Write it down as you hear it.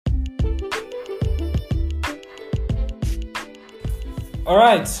All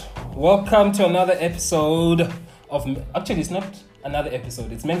right, welcome to another episode of. Actually, it's not another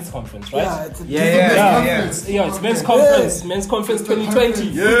episode. It's men's conference, right? Yeah, it's it's men's conference. Men's conference 2020.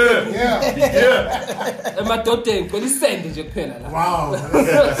 Yeah. Emadoda ngiqolisende nje kuphela la. Wow.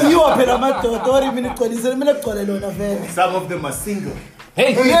 You phela amadoda ori mina qolizele mina kuqole lona vele. Some of them are single.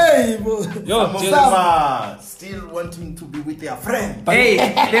 Hey, bo. Some of them are still wanting to be with their friend. Hey,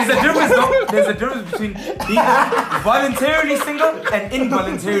 there's a difference though. There's a difference between being voluntarily single and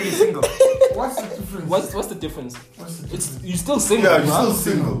involuntarily single. What's the difference? What's the difference? It's you're still single. Yeah, you're huh?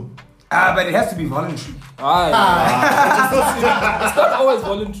 still single. But it has to be voluntary. It's not always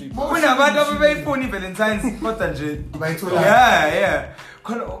voluntary. Kunabantu ababeyiphoni Valentine's kodwa nje. Bayithola. Yeah.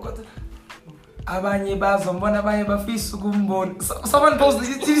 Khona kodwa abanye bazombona abanye bafisa ukumbona. Someone posted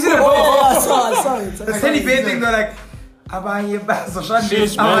you see the post? I saw it. The celebrating they're like abanye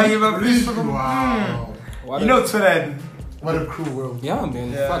bazoshadisha abanye bafisa Wow. You know Twitter. What a cruel world. Yeah,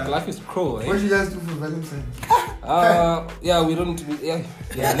 man. Yeah. Fuck, life is cruel. What Eh? did you guys do for Valentine's? Yeah, we don't. Yeah.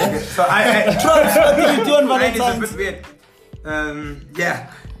 Yeah. So I What did you do on Mine is a Valentine's? bit weird.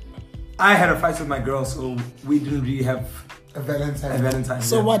 Yeah. I had a fight with my girl, so we didn't really have A Valentine's. a Valentine's.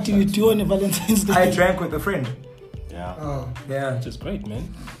 So yeah. what do you do on a Valentine's Day? I drank with a friend. Yeah. Oh, Yeah. Which is great,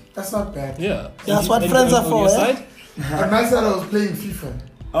 man. that's not bad. Yeah. That's what And friends are on for, your eh? side? On my side, I was playing FIFA.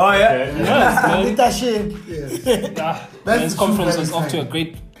 Oh yeah. Yes, man. Little shame. Yes. Ah, That's men's the conference true was off to a Valentine.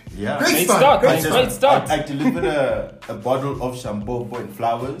 great Yeah. Great start, Great man. Great start. I delivered a bottle of shampoo and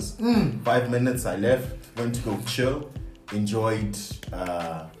flowers. 5 minutes I left, went to go chill, enjoyed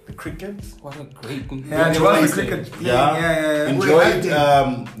the cricket. What a great. Yeah, there was a cricket. Yeah. Enjoyed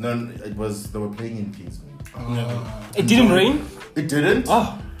it was they were playing in Kingsman. It didn't rain. It didn't.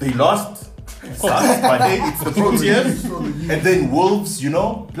 Oh. They lost. Sucks, but hey, it's the Proteas. And then Wolves,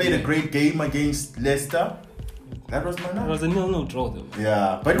 played a great game against Leicester. That was my It night. was a 0-0 draw though.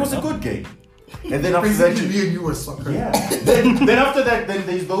 Yeah, but it was a good game. And then after that, Basically, me and you were soccer. yeah. then after that, then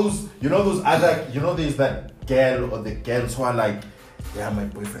there's those, those other, there's that girl or the girls who are like, yeah, my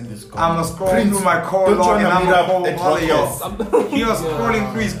boyfriend is gone. I'm scrolling through my call Don't you log and wanna I'm meet a up call at log. Rockets? He was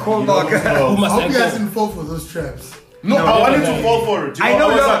scrolling through his call You log. know, Who I must hope I you guys go? didn't fall for those traps. No, No, I wanted no, to no. fall for it. I know,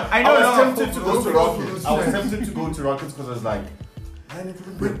 I was no. tempted to go to Don't fall for Rockets. those I was traps. tempted to go to Rockets because I was like, man, it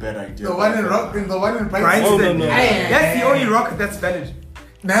would be a bad idea. The one in Rock, the one in Bryanston. Brighton. no. That's the only rocket that's valid.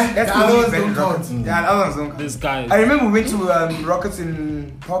 Nah, That's the the other only ones don't valid rocket. count. Yeah, the other ones don't count. This guy. I remember we went to Rockets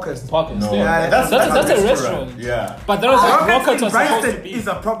in Parkhurst. Parkers. No, Yeah. that's That's a restaurant. Yeah. But there was Rockets rockets in was supposed to Bryanston be. is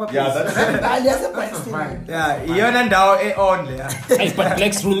a proper place. Yeah, that's That's fine. Yeah, yona ndawo on there. Hey, but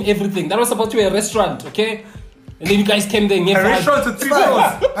Blacks ruined everything. That was supposed to be a restaurant, okay? And then you guys came there and A you restaurant with 3 floors.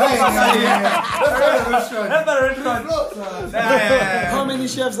 Hey, that's not a restaurant. That's not a restaurant. Yeah. How many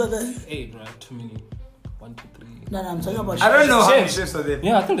chefs are there? Hey, bro, too many. 1, 2, 3. No, I'm talking about I don't know how many Chefs. chefs are there.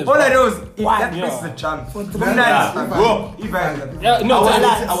 Yeah, I think there's All I one. know is One. that place Yeah. is a charm. For From three. that, Whoa. Yeah, no,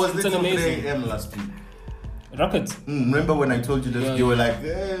 I was it's lit an till 3 amazing. a.m. last week. Rockets. Remember when I told you that Yeah, you were yeah. like,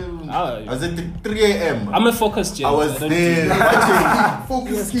 I was at 3 a.m. I'm a focused James. I was don't there do- watching.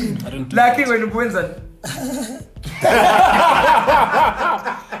 Focus king. I don't do like it when you win that.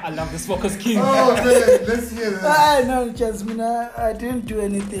 I love this focus king. Oh man, let's hear this. No, Jasmine, I didn't do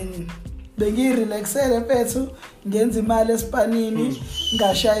anything. Bengirelaxele phethu ngenza imali espanini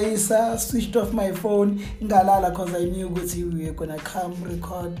ngashayisa switched off my phone ngalala cause I knew ukuthi we were gonna come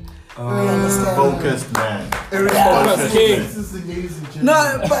record. You understand? Focused man. Focus king. This is the ladies and gentlemen.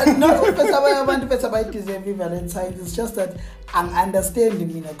 No, but not abantu bethu deserve Valentine's. It's just that I'm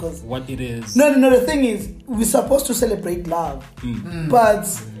understanding, because What it is. no. The thing is, we're supposed to celebrate love, but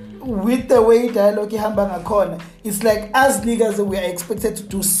with the way dialogue ihamba ngakhona, it's like as niggas we are expected to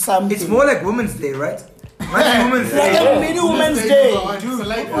do something. It's more like Women's Day, right? Like Women's like Day. a mini Women's Day.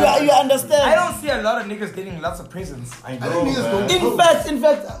 You understand? I don't see a lot of niggas getting lots of presents. I I know, think it's man. In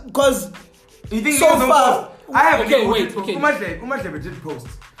fact, because You think So niggas don't far- post? I have Okay, wait, okay. Umadlebe did post.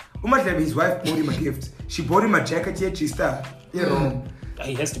 Umadlebe, his wife bought him a gift. She bought him a jacket here, Chista. You know.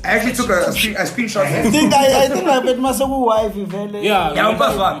 He has to. I actually took a screenshot. I think I bet Masoku wife vele. Yeah. Yeah,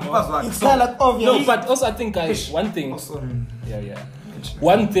 Upaswa. It's kind of like obvious. No, but also I think, guys, one thing. Yeah.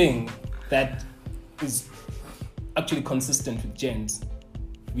 One thing that is actually consistent with gents.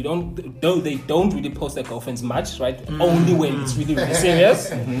 We don't, though they don't really post their girlfriends much, right? Only when it's really, really serious.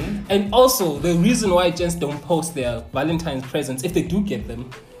 And also, the reason why gents don't post their Valentine's presents, if they do get them,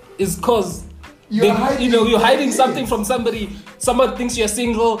 is because you're hiding something from somebody. Someone thinks you're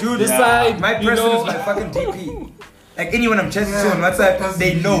single. Dude, decide. my person is my fucking DP. Like anyone I'm chatting to on WhatsApp,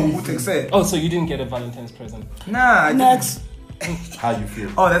 they know who to accept. Oh, so you didn't get a Valentine's present? Nah. I Next. How you feel?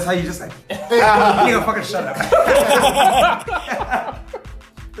 Oh, that's how you just like. Nigga, fucking shut up.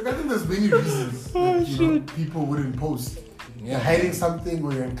 Look, I think there's many reasons that, you know, people wouldn't post. You're hiding something,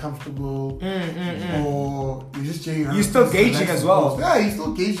 or you're uncomfortable, or you're just checking out. You're still gauging as well. Yeah, you're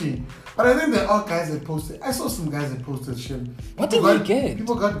still gauging. But I think there are guys that posted. I saw some guys that posted shit. What did you get?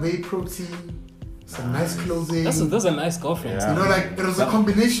 People got whey protein, some nice clothing. Those are nice girlfriends. You know, like it was a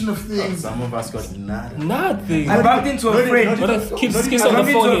combination of things. Some of us got nothing. Nothing. I bumped into a friend. Keeps I on the bumped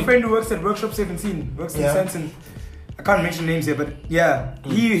into a phone. friend who works at Workshop 17. Works in Santon. I can't mention names here, but yeah,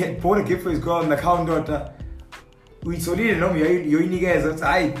 he had bought a gift for his girl. And like, how daughter. We told you, know me. You guys.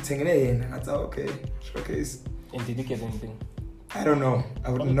 I taking it in. I thought, okay, showcase. And did you get anything? I don't know. I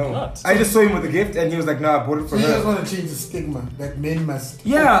wouldn't know. Not. I just saw him with the gift, and he was like, "No, I bought it for So you her." guys want to change the stigma that men must.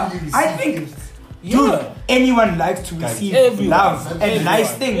 Yeah, openly receive I think- gifts. Dude, anyone likes to receive everyone. love and Everyone.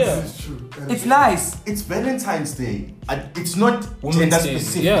 nice things. Yeah. That is true. That is It's true. nice. It's Valentine's Day. It's not Women's gender Day.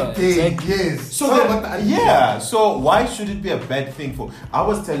 specific. Yeah, Day, exactly. yes. So Sorry that- about the idea. yeah, so why should it be a bad thing for? I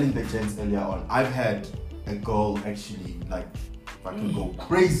was telling the gents earlier on. I've had a girl actually like fucking go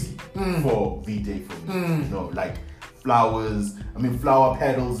crazy for V-Day for me. You know, like flowers. I mean, flower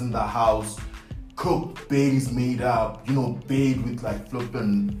petals in the house. Cooked beds made up. You know, bed with like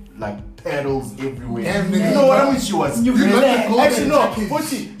flipping like petals everywhere. Damn, You nigga. know what I mean? She was. You got the golden Actually, no. jacket.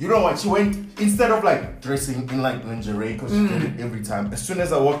 But you know what? She went instead of like dressing in like lingerie because she did it every time. As soon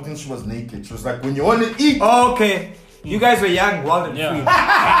as I walked in, she was naked. She was like, "When you want to eat." Okay, you guys were young, wild, and free.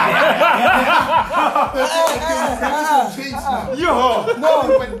 Change now. Yo.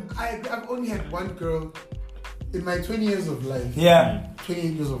 No, but I've only had one girl in my 20 years of life. Yeah.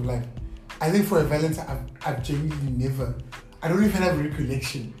 28 years of life. I think for a Valentine, I've genuinely never. I don't even have a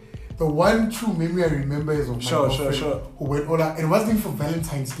recollection. The one true memory I remember is of my girlfriend who went all out. It wasn't even for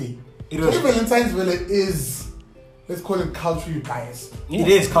Valentine's Day. It was. Valentine's Day is, let's call it culturally biased. It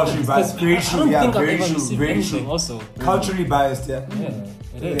is culturally biased. Very I true. don't Yeah, think I've very ever true. received Very anything true. also. Culturally biased. Yeah. Yeah,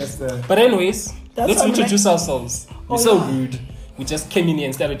 it That's is. the. But anyways, That's let's what I'm introduce ourselves. We're so yeah. rude. We just came in here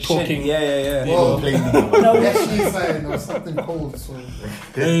and started talking. Yeah. Whoa. Actually, inside, there was something cold. So,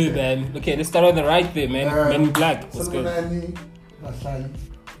 Hey man. Okay, let's start on the right there, man. Men in Black. What's good? Salmonani, Bahlali,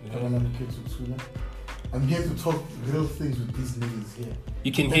 Kabana, I'm here to talk real things with these ladies here.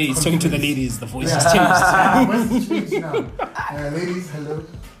 You can hear he's talking to the ladies. The voice has Yeah. changed. Voice has changed now. Ladies, hello.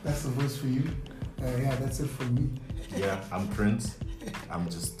 That's the voice for you. Yeah, that's it from me. Yeah, I'm Prince. I'm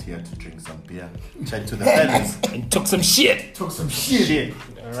just here to drink some beer, chat to the fellas. And took some shit. Talk some shit. Shit.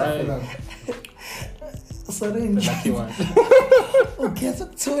 Alright. Sorry, Lucky one. ukhetha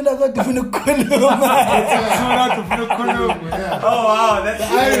ukuthula kodwa ufuna ukukhuluma. Yeah. Oh wow, that's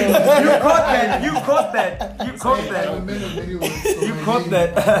you caught that. You caught I'm a that. man of many words, so You my caught name,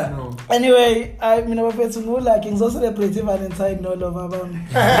 that. you know. Anyway, mina bafethu ngulaki ngizocelebrate Valentine no love bami.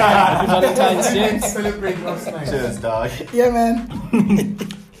 Happy Valentine's, gents. Celebrate last night. Cheers, dog. Yeah man.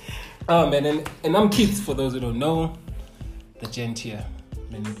 Oh man, and I'm Keith for those who don't know. The gent here.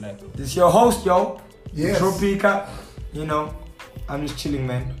 Men in Black. This is your host, yo. Yes. Tropika. You know, I'm just chilling,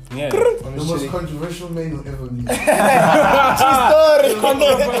 man. Yeah. I'm The just most chilling. controversial man you'll ever meet.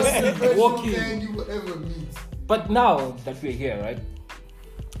 Walking. man you will ever meet. But now that we're here, right?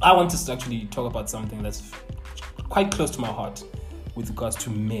 I want us to actually talk about something that's quite close to my heart with regards to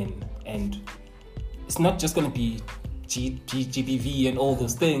men. And it's not just going to be GBV and all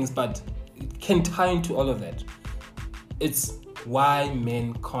those things, but it can tie into all of that. It's why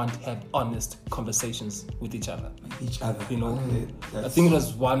men can't have honest conversations with each other. Each other. You know, I That's- think it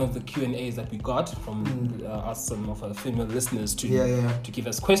was one of the Q&As that we got from us, some of our female listeners to give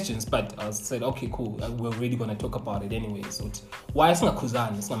us questions. But I said, okay, cool, we're really going to talk about it anyway. So why it's not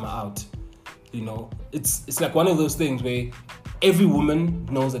Kuzan, it's not out. You know, it's like one of those things where every woman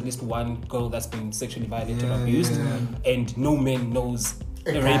knows at least one girl that's been sexually violated or abused, and no man knows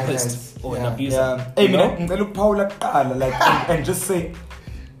a rapist or an abuser. Yeah. Hey, You know? mina ngicela Paula kuqala like and just say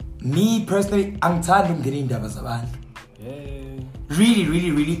me personally angithandi ukungena indaba zabantu. Yeah.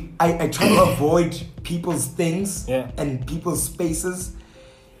 Really I try to avoid people's things and people's spaces.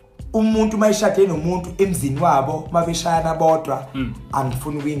 Umuntu mayishade nomuntu emzini wabo mabeshayana bodwa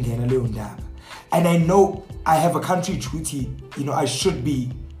angifuni ukungena leyo ndaba. And I know I have a country duty, you know, I should be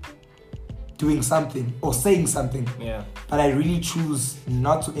doing something or saying something. Yeah. But I really choose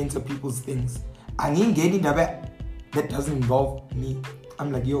not to enter people's things. Angingeni indaba that doesn't involve me.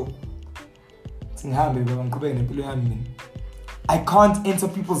 I'm like, yo, singihambe baba ngiqhubeke nempilo yami mina. I can't enter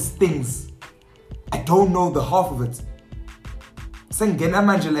people's things. I don't know the half of it. Sengena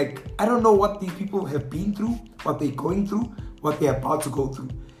manje, like, I don't know what these people have been through, what they're going through, what they're about to go through.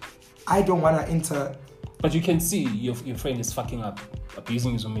 I don't want to enter. But you can see your friend is fucking up,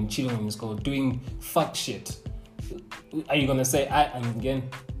 abusing his woman, cheating on his girl, doing fuck shit. Are you gonna say, I'm again?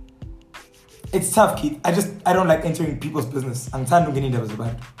 It's tough, Keith. I don't like entering people's business. Angithandi ukungena indaba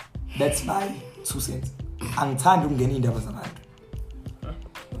zabantu. That's my 2 cents. Angithandi ukungena indaba zabantu.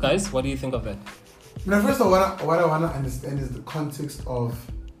 Guys, what do you think of that? Now, first of all, what I want to understand is the context of,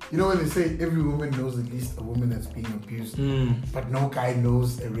 you know, when they say every woman knows at least a woman that's being abused, but no guy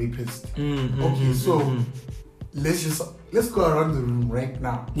knows a rapist. Okay, so let's go around the room right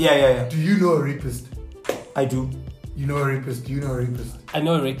now. Yeah. Do you know a rapist? I do. You know a rapist? Do you know a rapist? I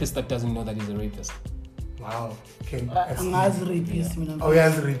know a rapist that doesn't know that he's a rapist. Wow. Okay. Angazi rapist mina. Oh, yeah,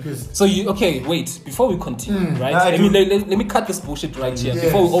 as a rapist. So wait, before we continue, right? Let me cut this bullshit right here. Yes.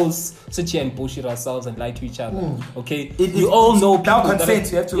 Before we all sit here and bullshit ourselves and lie to each other. Okay? You all know people now consent,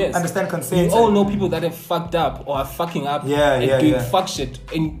 that you have to understand consent. You all know people that have fucked up or are fucking up and doing fuck shit.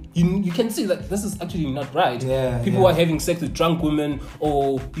 And you can see that this is actually not right. People are having sex with drunk women,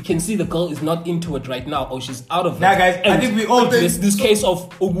 or you can see the girl is not into it right now, or she's out of it. Now guys, I think we all this case of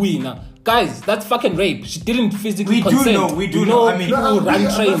Ogwina. Guys, that's fucking rape. She didn't physically consent. We do know. I mean, I'm run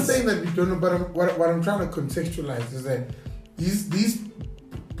not trains. saying that we don't know, but what I'm trying to contextualize is that these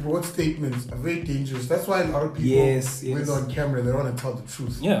broad statements are very dangerous. That's why a lot of people, when they're on camera, they don't want to tell the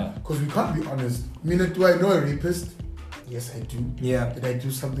truth. Yeah. Because we can't be honest. I mean, do I know a rapist? Yes, I do. Yeah. Did I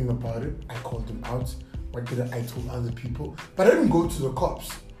do something about it? I called them out. What did I told other people? But I didn't go to the cops.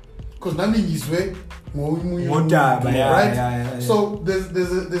 Because nothing is way, right? So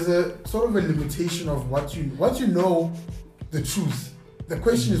there's a sort of a limitation of what you know, the truth. The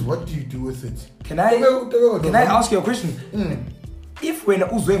question is, what do you do with it? Can I ask you a question? If when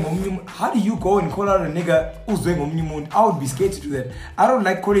how do you go and call out a nigga I would be scared to do that. I don't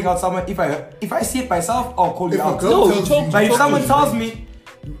like calling out someone. If I see it myself, I'll call you out. But if someone tells me,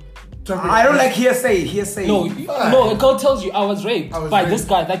 I don't like hearsay. No, a girl tells you I was raped by this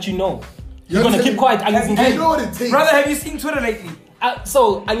guy that you know. You're gonna keep quiet. I know what it takes. Brother, have you seen Twitter lately?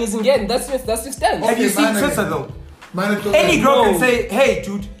 So, and again, that's the stand. Have you seen Twitter though? Any girl can say, hey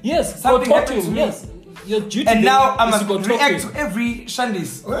dude, something happened to me. Yes. Your duty and now I must react to every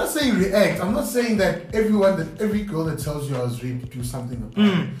Shandis. When I say react, I'm not saying that every girl that tells you I was raped do something about it.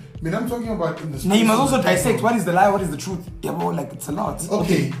 I mean, I'm talking about in the. Now you must also dissect what is the lie, what is the truth. Yeah, bro, like it's a lot.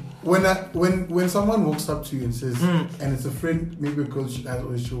 Okay. When someone walks up to you and says, and it's a friend, maybe a girl she has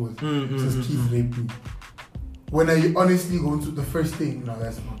always show with, says Keith raped me. When are you honestly going to the first thing? No,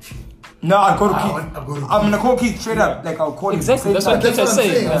 that's not true. No, I'll call Keith. I'm gonna call Keith straight up. Like I'll call him. Exactly. That's what Keith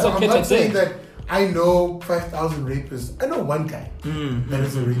saying. That's what Keith saying. That I know 5,000 rapists. I know one guy that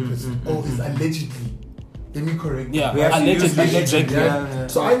is a rapist or is allegedly. Let me correct. Yeah, allegedly. Yeah.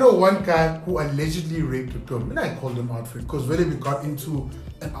 So I know one guy who allegedly raped a girl, and I called him out for it because when we got into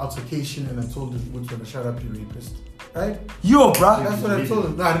an altercation and I told him, "Which one? Shut up, you rapist." Right? Yo, bruh. That's what I told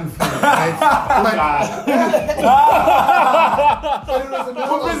him. No, I didn't feel it.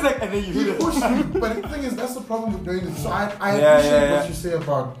 Right? He pushed me. But the thing is, that's the problem with doing this. So I appreciate what you say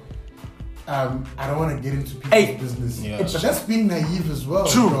about. I don't want to get into people's business. Yeah. But that's being naive as well.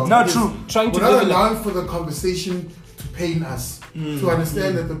 True, bro, not true. We're not allowing for the conversation to pain us. To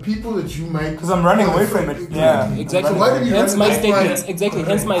understand that the people that you might... Because I'm running away from it. Yeah, exactly. Hence my statement. Exactly.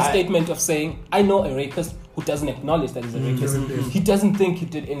 Hence my statement of saying, I know a rapist who doesn't acknowledge that he's a rapist. He doesn't think he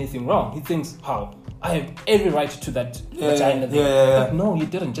did anything wrong. He thinks, how? I have every right to that vagina. But no, you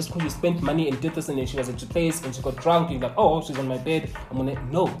didn't. Just because you spent money and did this and then she was at your place and she got drunk, you're like, oh, she's on my bed. I'm gonna...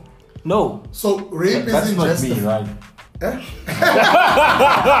 No. So rape isn't just me, right?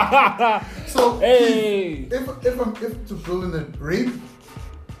 So if to fill in it, rape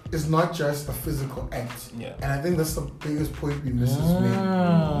is not just a physical act. Yeah. And I think that's the biggest point we miss as men.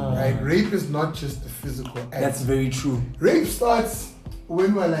 Right? Rape is not just a physical act. That's very true. Rape starts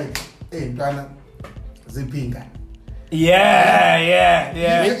when we're like, hey, Ghana, Zipinga. Yeah.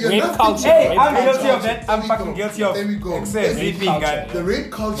 Rape culture. Hey, I'm guilty of that. I'm fucking guilty of. There we go. The rape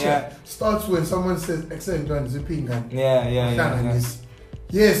culture starts when someone says, "Excellent, zipping gun." Yeah.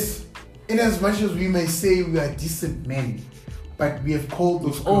 Yes. In as much as we may say we are decent men, but we have called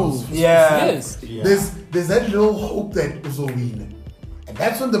those girls. Yes. There's that little hope that was a win, and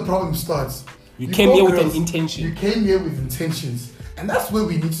that's when the problem starts. You came here with an intention. You came here with intentions. And that's where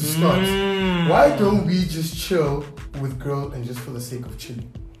we need to start. Why don't we just chill with girls and just for the sake of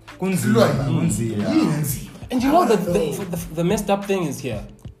chilling? And you know the messed up thing is here.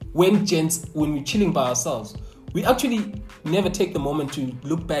 When we're chilling by ourselves, we actually never take the moment to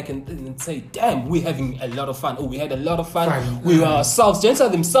look back and say, damn, we're having a lot of fun. Oh, we had a lot of fun. We are ourselves. Gents are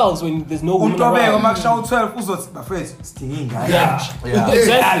themselves when there's no woman around. Exactly.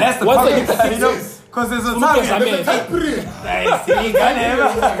 That's the point. Because there's a time.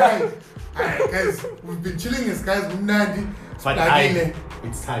 Guys, we've been chilling as guys. But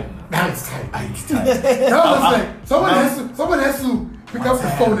it's time. Now it's time. It's time. Now it's like someone has to pick up the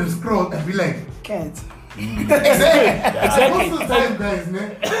phone and scroll and be like, Cat. exactly. Most of the time, guys,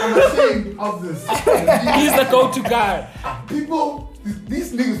 man, I'm ashamed of this. He's the go-to guy. People,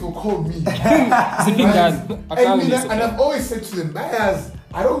 these niggas will call me. And I've always said to them, guys,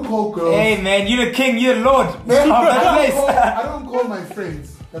 I don't call girls. Hey man, you're the king, you're the lord of Man, that place. I don't call my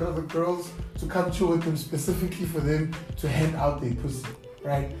friends that are the girls to come chill with them specifically for them to hand out their pussy,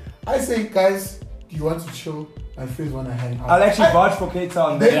 right? I say, guys, do you want to chill? My friends want to hang out. I'll actually vouch for Keita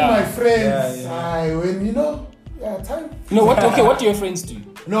on that. Then my friends, time. No, what? Okay, what do your friends do?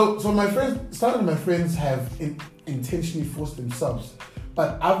 No, so some of my friends have intentionally forced themselves.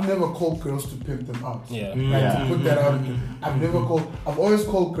 But I've never called girls to pimp them out. To put that out. I've always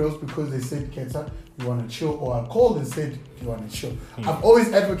called girls because they said, Keita, you want to chill? Or I called and said, you want to chill? I've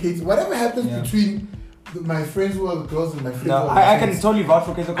always advocated, whatever happens between my friends who are the girls and my friends who are the I friends. can totally vouch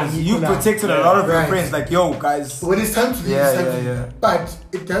for Keita because you protected a lot of your friends. Like, yo, guys. When it's time to leave, it's time to leave. But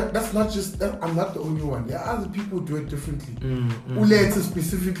that's not just, I'm not the only one. There are other people who do it differently. Uleta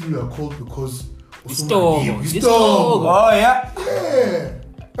specifically are called because You stole. Oh, yeah. Yeah.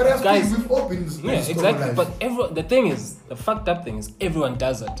 But that's guys, we've all been in this exactly. But the thing is, the fucked up thing is, everyone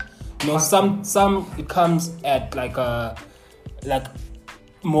does it. You know, some it comes at like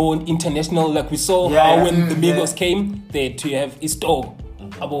more international. Like we saw how when the Migos came, they had to have Isto,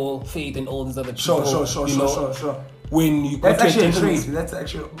 Abo, Faith, and all these other people. Sure. When you go that's to actually a trade. That's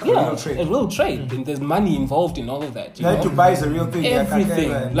actually a real trade. A real trade. And there's money involved in all of that. You know? To buy is a real thing.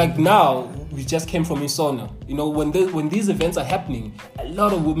 Everything. Like now, we just came from Isona. You know, when these events are happening, a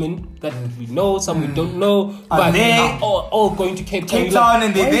lot of women that we know, some we don't know, but they are all going to Cape Town. Cape Town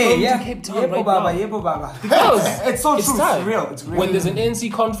and they're there. To Cape Town right now? Because it's so true. Time. It's real. When there's an ANC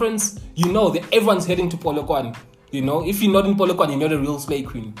conference, you know that everyone's heading to Polokwane. You know, if you're not in Polokwane, you're not a real slay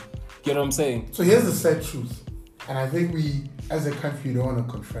queen. Get what I'm saying? So here's the sad truth. And I think we, as a country, don't want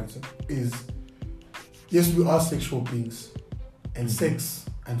to confront it, is, yes, we are sexual beings. And sex,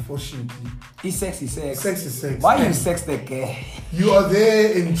 unfortunately... Sex is sex. Sex is sex. Why you sex that guy? You are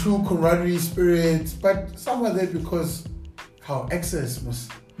there in true camaraderie spirit, but some are there because how access to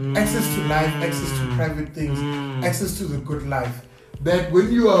life, access to private things, access to the good life. That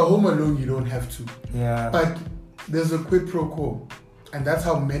when you are home alone, you don't have to. Yeah. But there's a quid pro quo. And that's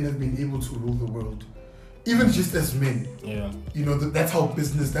how men have been able to rule the world. Even just as men, you know, that's how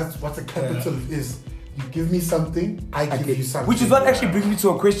business, that's what a capital is. You give me something, I give you something. Which is what actually brings me to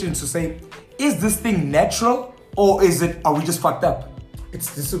a question to say, is this thing natural or are we just fucked up?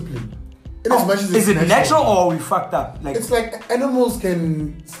 It's discipline. In as much as is it natural or are we fucked up? Like, it's like animals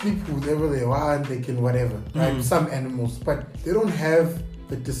can sleep whoever they want, they can whatever, right? Some animals, but they don't have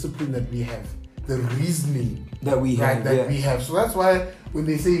the discipline that we have. The reasoning that we have. We have. So that's why when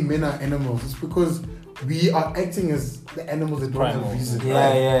they say men are animals, it's because we are acting as the animals that don't have reason.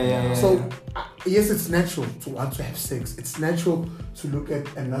 So, yes, it's natural to want to have sex. It's natural to look at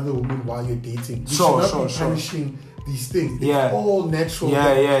another woman while you're dating. You should not be punishing these things. It's all natural.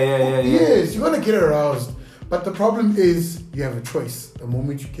 Yes, you're going to get aroused. But the problem is you have a choice the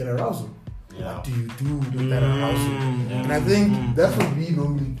moment you get arousal. What do you do with that arousal? And I think that's what we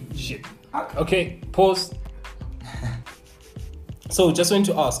normally do. Shit. Okay, pause. So, just want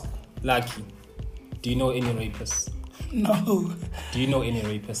to ask, Lucky, do you know any rapists? No. Do you know any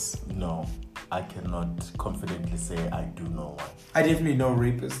rapists? No, I cannot confidently say I do know one. I definitely know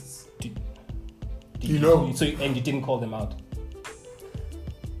rapists. Do you know? So, and you didn't call them out?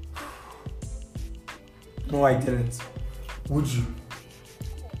 No, I didn't. Would you?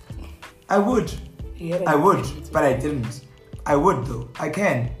 I would. I would, but I didn't. I would though. I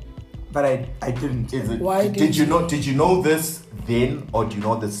can, but I didn't. Why did you know? Did you know this then, or do you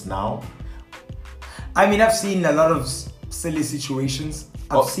know this now? I mean, I've seen a lot of silly situations.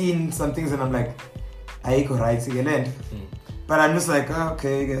 I've seen some things and I'm like, I go right again. But I'm just like,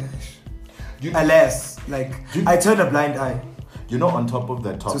 okay. Alas, like, I turn a blind eye. You know, on top of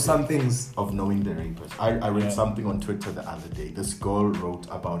that topic, to some things of knowing the rapist, I read something on Twitter the other day. This girl wrote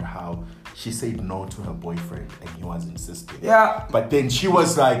about how she said no to her boyfriend and he was insisting. Yeah. But then she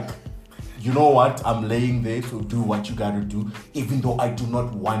was like, you know what? I'm laying there, so do what you gotta do, even though I do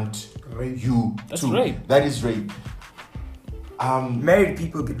not want you That's to. rape. That is rape. Married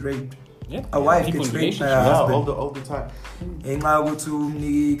people get raped. Yeah. A wife People gets in raped by her relationships. all the time.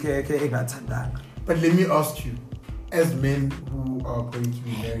 But let me ask you, as men who are going to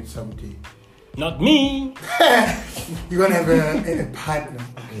be married someday, Not me. you're gonna have a partner.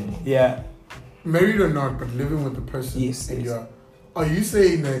 Okay. Yeah. Married or not, but living with the person. Yes. Are you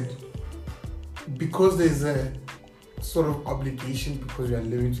saying that because there's a sort of obligation because you are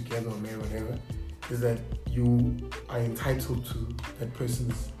living together or married, whatever, is that you are entitled to that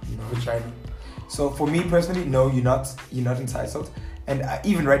person's vagina. So for me personally, no, you're not entitled. And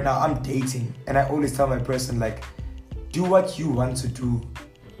even right now, I'm dating, and I always tell my person, like, do what you want to do.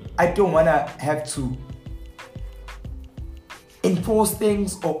 I don't want to have to enforce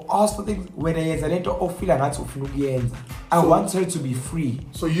things or ask for things when I want her to be free.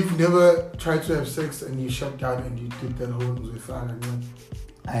 So you've never tried to have sex and you shut down and you did that whole with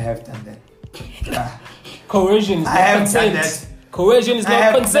I have done that. Coercion is I not have consent. done that. Coercion is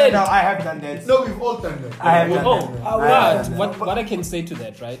not consent. No, I have done that. No, we've all done that. I have done that. What I can say to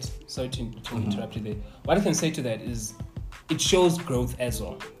that, right? Sorry to interrupt you there. What I can say to that is, it shows growth as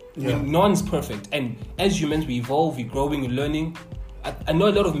well. Yeah. No one's perfect, and as humans, we evolve, we're growing, we're learning. I know a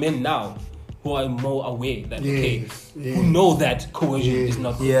lot of men now who are more aware that who know that coercion is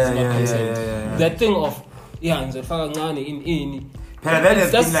not consent. That thing of that's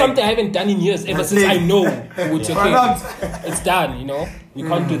something I haven't done in years. Ever since I know, which it's done. We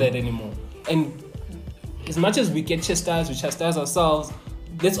can't do that anymore. And as much as we chastise ourselves,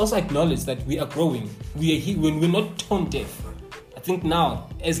 let's also acknowledge that we are growing. We are here when we're not tone deaf. I think now,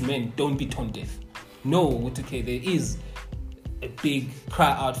 as men, don't be tone deaf. No, there is a big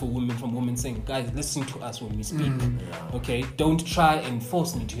cry out for women from women saying, guys, listen to us when we speak. Okay, don't try and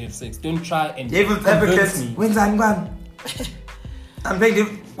force me to have sex. Don't try and convert me. When's I'm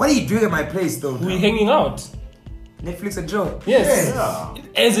thinking, what are you doing at my place though? We're hanging out. Netflix and chill. Yes.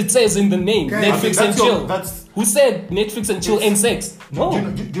 As it says in the name, Netflix and chill. Who said Netflix and chill and sex? No.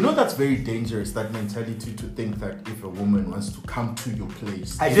 Do you know that's very dangerous, that mentality to think that if a woman wants to come to your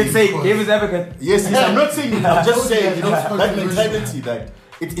place. I did say David's advocate. Yes, I'm not saying it. I'm just saying, that mentality that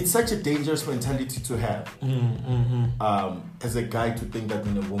it's such a dangerous mentality to have. As a guy to think that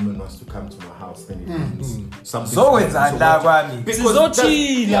when a woman wants to come to my house, then it means something. So it's because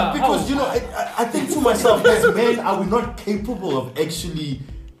I think to myself, as men, are we not capable of actually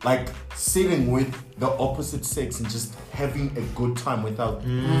like sitting with the opposite sex and just having a good time without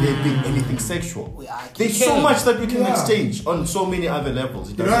there being anything sexual? There's so much that we can exchange on so many other levels.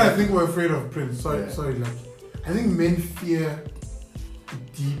 You know what I think we're afraid of, Prince? Sorry, like I think men fear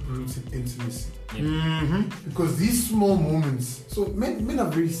deep-rooted intimacy. Because these small moments, so men are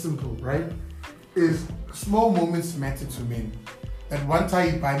very simple, right? Is small moments matter to men. That one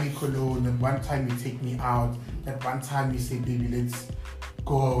time you buy me cologne, that one time you take me out, that one time you say, baby, let's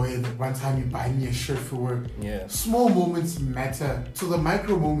go away, that one time you buy me a shirt for work. Small moments matter. So the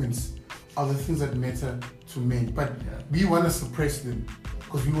micro moments are the things that matter to men. But we want to suppress them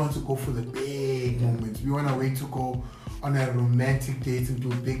because we want to go for the big moments. We want to wait to go on a romantic date and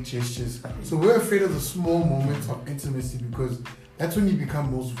do big gestures. So we're afraid of the small moments of intimacy because that's when you become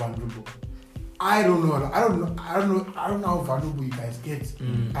most vulnerable. I don't know how vulnerable you guys get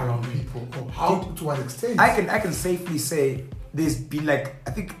around people or to what extent. I can safely say there's been like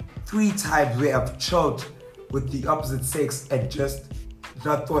I think 3 times where I've chilled with the opposite sex and just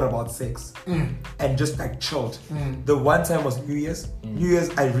not thought about sex and just like chilled. The one time was New Year's. New Year's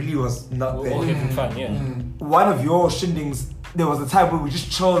I really was not there. All having fun, One of your shindings, there was a time where we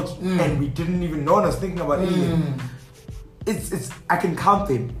just chilled and we didn't even know. I was thinking about anything. It's I can count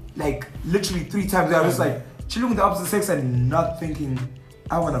them like literally 3 times where I was like chilling with the opposite sex and not thinking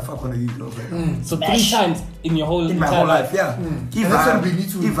I want to fuck one of you girls right now. So 3 times in your whole my whole life, that's what we need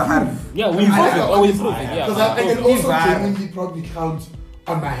to improve. We improve it. Because I can also genuinely probably count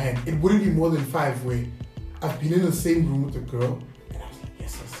on my hand. It wouldn't be more than 5 where I've been in the same room with a girl and I was like,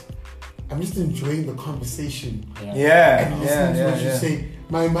 yes. I'm just enjoying the conversation. And listening to what you say.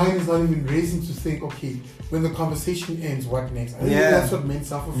 My mind is not even racing to think, okay, when the conversation ends, what next? I think that's what men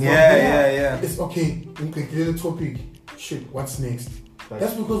suffer from. It's okay, the topic, shit, what's next?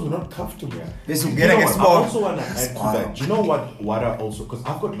 That's because we're not comfortable. I also want to add to that. Do you know what I also, because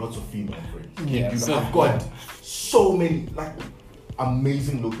I've got lots of female friends. I've got so many, like,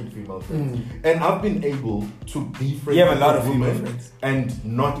 amazing looking female friends. And I've been able to be friends with a lot of women and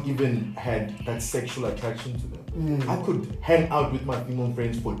not even had that sexual attraction to them. I could hang out with my female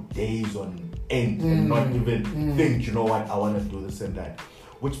friends for days on end and not even think, you know what, I want to do this and that.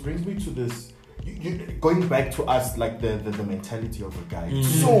 Which brings me to this, going back to us, like the mentality of a guy.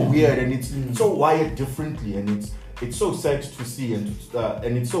 It's so weird and it's so wired differently, and it's so sad to see, and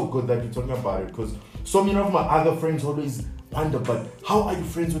it's so good that we're talking about it, because so many of my other friends always wonder, but how are you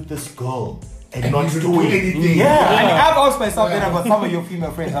friends with this girl and not doing anything? And I've asked myself that about some of your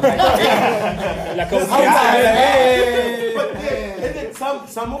female friends. I'm like, and then some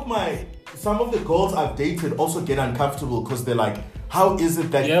some of the girls I've dated also get uncomfortable because they're like, how is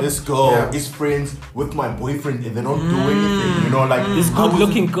it that this girl is friends with my boyfriend and they don't do anything? You know, like this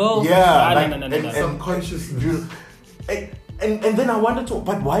good-looking girl. Yeah, No. Subconsciousness. And then I wanted to,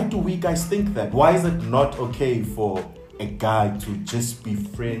 but why do we guys think that? Why is it not okay for a guy to just be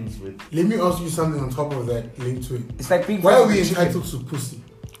friends with? Let me ask you something on top of that, linked to it. It's like being why are we entitled to pussy?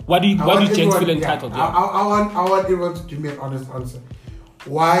 Why do gents feel entitled? I want everyone to give me an honest answer.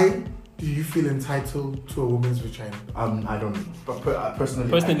 Why do you feel entitled to a woman's vagina? I don't. But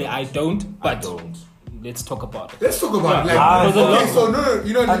personally, I don't. But I don't. Let's talk about it. Let's talk about it.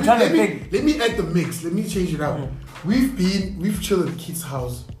 Let me add the mix. Let me change it out. We've chilled at Keith's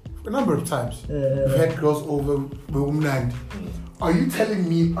house a number of times. We've had girls over with women. Are you telling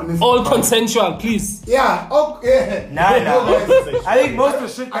me honestly? All consensual, please. Yeah. Oh, yeah. Nah. I think most of the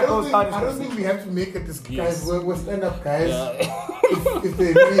shit that goes down is I don't think we have to make it this, Yes. guys. We're stand up, guys. Yeah. If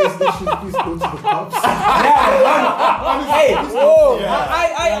there really is issues, please go to the cops. Hey, whoa! Yeah.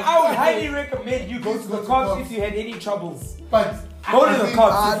 I would highly recommend you go to the cops if you had any troubles. But Go to the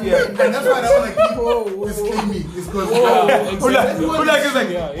cops if you have. and that's why I don't want to keep this claiming. It's because Whoa.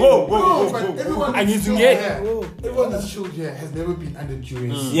 everyone I need that's to chilled get- here, everyone that's chilled here has never been under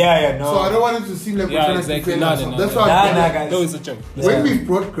duress. Yeah, no. So I don't want it to seem like we're Yeah, trying exactly. to defend No, ourselves. no, That's no. why guys. No, it's a joke. when we've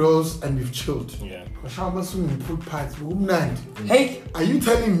brought girls and we've chilled, Yeah. swimming pool parties, umnandi. Hey, Are you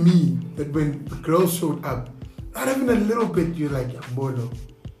telling me that when the girls showed up, not even a little bit, you're like, Bono,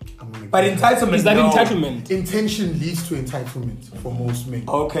 I'm gonna but get entitlement. Is that no. entitlement? her. Intention leads to entitlement for most men.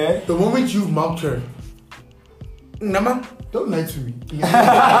 Okay. The moment you've mocked her, Nama, don't lie to me. All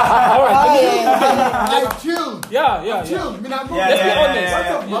right. I've chilled. Yeah. I've chilled. I mean, I'm not. Yeah, Let's be yeah, honest. yeah, Once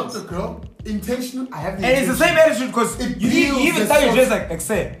yeah, I've mocked a girl, intentional, I have the And it's the same attitude because It you builds even the tell your self- just like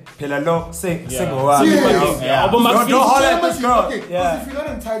say, Pelalo, sing Yeah. or Yeah. what. Yeah. Don't holler at this girl. Okay, 'cause Yeah. if you're not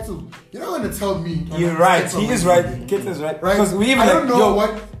entitled, you're not going to tell me. You're right. He is right. Kit is right. Right. Because we even I like, don't know yo,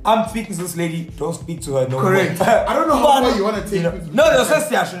 what- I'm speaking to this lady. Don't speak to her no Correct. more. I don't know how far you want to take it. No, that's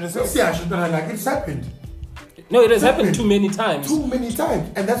the action. Yeah, I should not like it's happened No, it has happened too many times. too many times,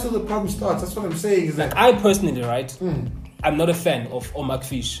 and that's where the problem starts. That's what I'm saying. Is that I personally, right? I'm not a fan of Omak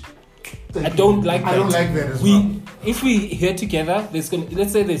Fish. I don't like that. I don't like that as we, well. If we here together, let's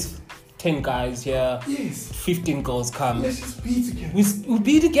say there's 10 guys here, Yes. 15 girls come. Let's just be together. We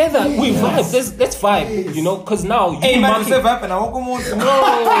be together. We Yes. vibe. Let's vibe. Yes. You know, because now Hey, you man, marking. yourself happen. I won't come on.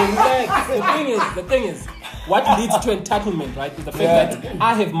 No, relax. The thing is, what leads to entitlement, right? Is the fact that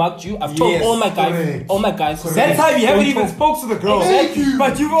I have marked you. I've told Yes, all my guys, correct. That time you haven't Don't even talk. spoke to the girl. Thank you.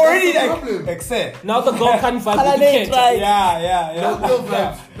 But you've already That's the like problem. accept. Now the girl can't vibe with the kid. Yeah. No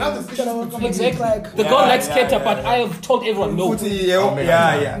vibes. Now there's issues between Exactly. The Yeah, girl likes yeah, Keta, yeah, but yeah. I have told everyone no.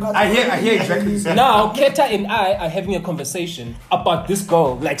 Yeah. I hear exactly. Now Keta and I are having a conversation about this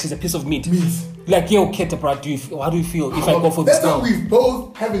girl like she's a piece of meat. Like, yo, Keta, bro, how do you feel if I go for this That's why girl? we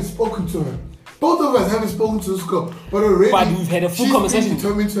both haven't spoken to her. Both of us haven't spoken to this girl, but already But we've had a full she's conversation. been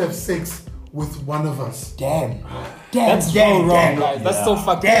determined to have sex with one of us. Damn. That's so wrong, guys. That's so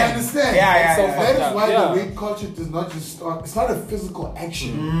fucked I up. understand. Yeah, so yeah. That fucked is why up. the rape culture does not just start. It's not a physical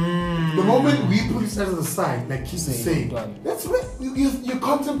action. The moment we put each other aside, like Keith is saying, done. that's what you're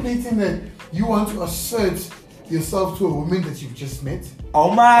contemplating that you want to assert yourself to a woman that you've just met.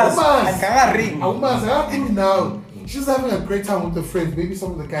 Omas. Omas. I ring. Almas, how can you now? She's having a great time with her friends, maybe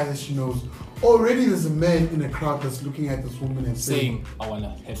some of the guys that she knows. Already there's a man in a crowd that's looking at this woman and saying, Saying, I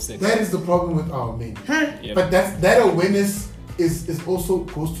wanna have sex. that is the problem with our men. Yep. But that awareness is also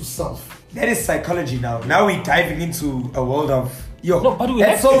goes to self. That is psychology now. Now we're diving into a world of No, but we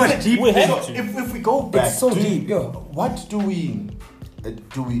that's have so to. much deep. We have So to. if we go back, It's so to- deep, yo. What do we?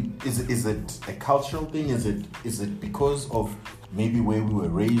 Is it a cultural thing? Is it because of maybe where we were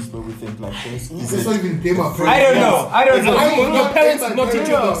raised, where we think like this? Is It's it? not even blame our I parents. don't know. I don't know. Your parents did not teach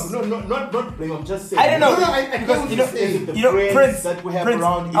you No, this. not blame. I'm just saying. I don't know. No, I get because what you you're know, saying. The you know, friends Prince, that we have Prince,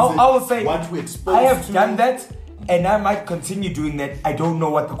 around, is I will it say, what we exposed I have to? done that, and I might continue doing that. I don't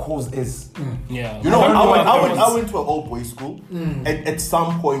know what the cause is. Yeah. You know, don't what I happens. went to an all boys school. At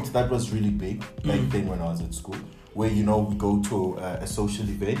some point, that was really big. Like then when I was at school, where we go to a social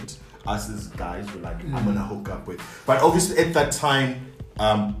event. Us as guys were like, I'm gonna hook up with. But obviously at that time,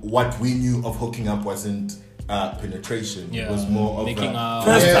 what we knew of hooking up wasn't penetration. Yeah. It was more of Making out.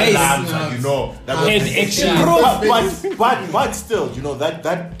 First base. you know. That was Head the- action. but still, you know,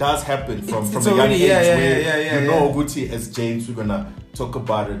 that does happen from It's a young already- age yeah, where you know, Gucci, as James, we're gonna talk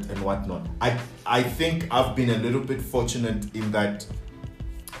about it and whatnot. I think I've been a little bit fortunate in that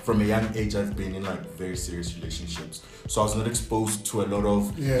from a young age I've been in like very serious relationships. So I was not exposed to a lot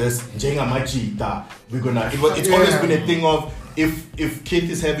of this Jenga Majita. It's always been a thing of if Keith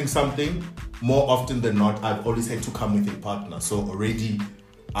is having something, more often than not, I've always had to come with a partner. So already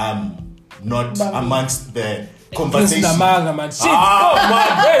I'm not amongst the conversation. Man. Shit. I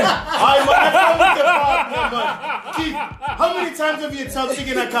come with the partner, man. Keith, how many times have you told me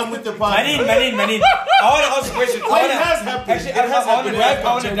to come with the partner? Manin. I want to ask a question. It has happened. Actually, it has happened.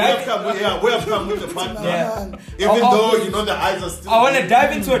 We have come with the partner. Yeah. Even though, the eyes are still... I want to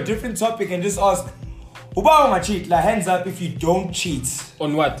dive into a different topic and just ask, Uba ma cheat? Like, hands up if you don't cheat.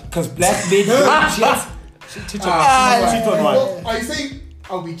 On what? Because black ladies don't cheat. Cheat on what? Are you saying,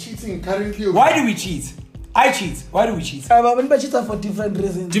 are we cheating currently? Why do we cheat? I cheat. Why do we cheat? But cheat for different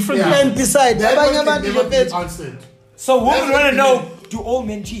reasons. And besides, answered. So women want to know, do all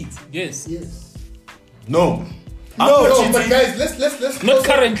men cheat? Yes. No. No, but guys, let's not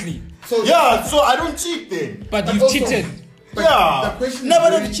currently. So I don't cheat then. But you've cheated. The question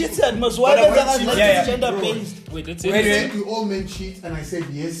but I've cheated. Most why gender based. Wait, let's You said do all men cheat, and I said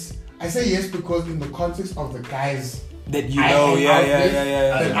yes. I say yes because in the context of the guys that you know,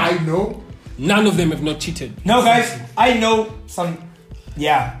 that I know, none of them have not cheated. No, guys, I know some.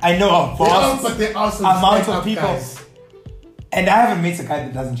 Yeah, I know a vast but there are some amount of people, guys. And I haven't met a guy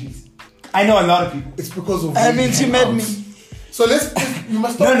that doesn't cheat. I know a lot of people. It's because of. She met me. So you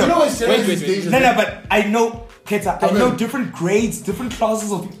must stop. No. You know what's dangerous? No, but I know. Keta, I know different grades, different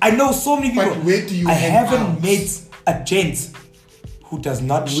classes of people. I know so many people. But where do you I hang haven't out? met a gent who does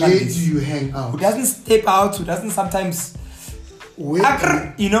not shun Where this, do you hang out? who doesn't step out, who doesn't sometimes you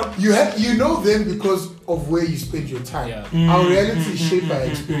know. You know them because of where you spend your time. Yeah. Our reality is shaped by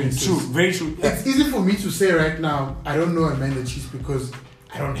experiences. True, very true. Yeah. It's easy for me to say right now, I don't know a man that cheats because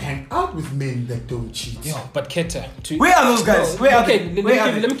I don't hang out with men that don't cheat. Yeah, but Keta, where are those guys? Let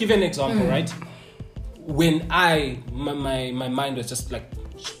me give you an example, right? When my mind was just like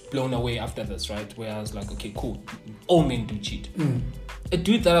blown away after this, right? Where I was like, okay, cool, all men do cheat. A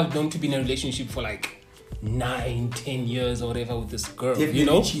dude that I've known to be in a relationship for like 9-10 years or whatever with this girl,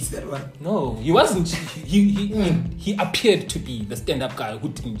 cheats that one. No, he wasn't. He appeared to be the stand-up guy who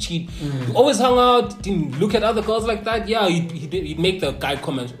didn't cheat. He always hung out, didn't look at other girls like that. Yeah, he'd make the guy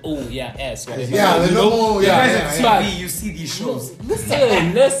comment, oh yeah, ass, whatever. Yeah, you see these shows.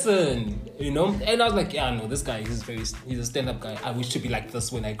 Listen. And I was like, yeah, no, this guy, he's a stand-up guy. I wish to be like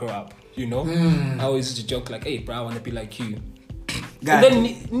this when I grow up, I always used to joke like, hey, bro, I want to be like you. And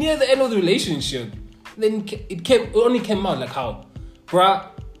then near the end of the relationship, then it only came out like, how, bruh,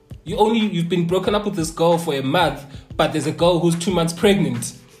 you've been broken up with this girl for a month, but there's a girl who's 2 months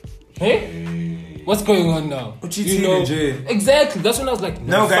pregnant. Hey, what's going on now? Exactly. That's when I was like,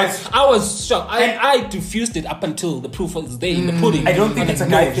 no guys. I was shocked. I diffused it up until the proof was there in the pudding. I don't think it's a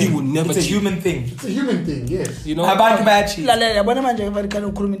guy thing. He would never. It's a human thing. It's a human thing, yes.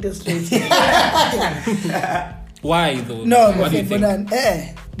 Why though? No, what do you think?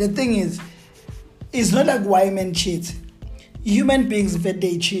 The thing is, it's not like why men cheat. Human beings,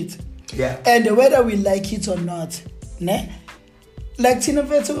 they cheat. Yeah. And whether we like it or not, ne? Like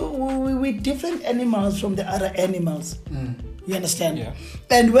we're different animals from the other animals. You understand? Yeah.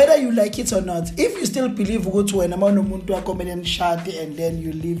 And whether you like it or not, if you still believe when I'm on a muntu comedian shadi and then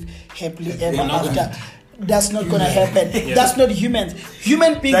you live happily ever after, that's not gonna happen. Yeah. That's not humans.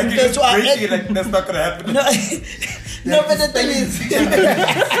 Human beings that's not gonna happen. No, but the thing is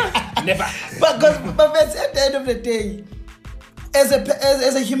never. But at the end of the day, as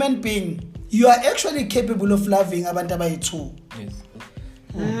a human being, you are actually capable of loving abantu abayi-2. Yes.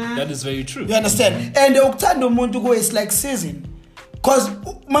 That is very true. You understand? And ukuthanda umuntu go is like season. Because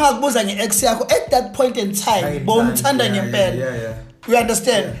mangakubuza nge-ex yakho at that point in time, bomthanda ngempela. You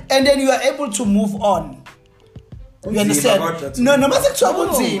understand? Yeah. And then you are able to move on. You understand? No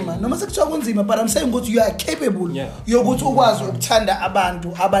sekuthiwa kunzima, but I'm saying ukuthi you are capable yokuthi ukwazi ukuthanda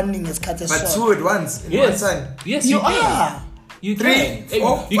abantu abaningi esikhathi esisodwa. But two at once in one time. Yes, you are. You 3,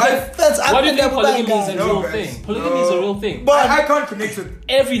 4, 5. What do you think polygamy is a real thing? Polygamy is a real thing. But I can't connect with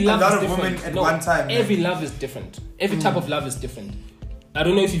every love a lot is of different. women at one time. Every love is different. Every type of love is different. I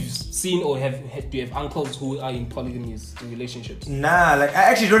don't know if you've seen or do you have uncles who are in polygamous relationships? Nah, like I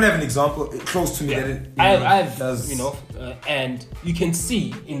actually don't have an example close to me that it I have, and you can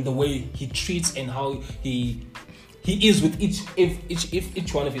see in the way he treats and how he is with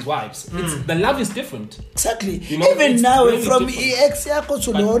each one of his wives. The love is different. Exactly. Even now, from ex yakho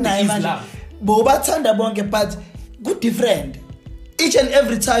to lo naimanje, bobathanda bonke, but good different. Each and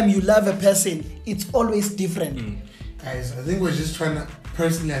every time you love a person, it's always different. Guys, I think we're just trying to.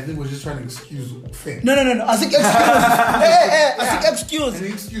 Personally, I think we're just trying to excuse offense. No. I think excuse. I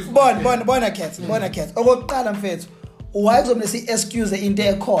think excuse. Bona cats. Okokuqala mfethu, why kuzomle si excuse into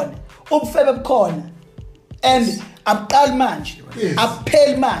ekhona. Ubufebe bukhona. And abuqali manje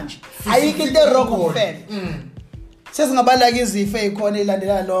apheli manje ayikho into wrong ngokufela sesingabala ke izifo ezikhona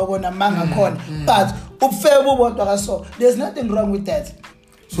ezilandela lokho namanga khona but ubufebe bubodwa kaso there's nothing wrong with that.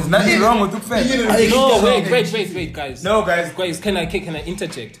 There's nothing wrong with ukufela. No, wait, guys. No, guys, can I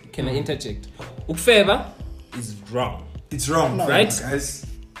interject? Ukufeba is wrong. It's wrong, right, guys?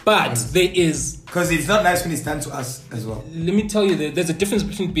 But there is, because it's not nice when it's done to us as well. Let me tell you, there's a difference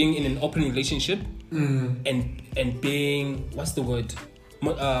between being in an open relationship and being, what's the word?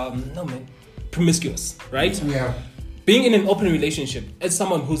 Promiscuous, right? Yeah. Being in an open relationship, as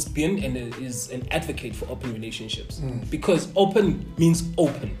someone who's been and is an advocate for open relationships, because open means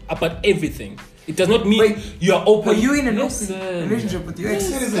open about everything. It does not mean you're open. Were you in an open relationship with your ex?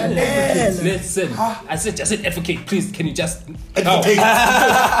 Listen. I said advocate. Please, can you just advocate?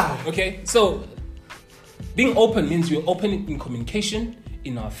 Okay, so being open means we're open in communication,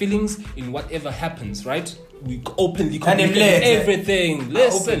 in our feelings, in whatever happens, right? We openly communicate everything.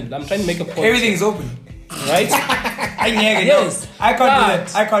 Listen, I'm trying to make a point. Everything's open. Right? Yes. I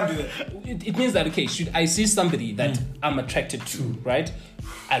can't do that. It means that, okay, should I see somebody that I'm attracted to, right?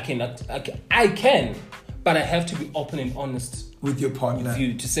 I can, but I have to be open and honest with your partner. With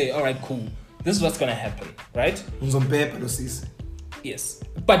you to say, all right, cool, this is what's gonna happen, right? Yes,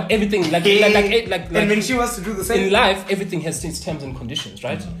 but everything like and when she wants to do the same in life, everything has its terms and conditions,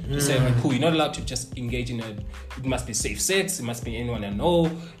 right? You say, all right, cool, you're not allowed to just engage in it must be safe sex, it must be anyone I know,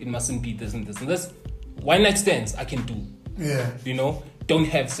 it mustn't be this and this and this. One night stands I can do. Yeah. You know, don't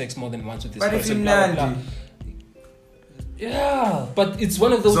have sex more than once with this person. But if you're not, yeah, but it's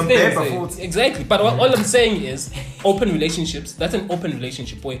one of those things. Exactly. But all I'm saying is, open relationships. That's an open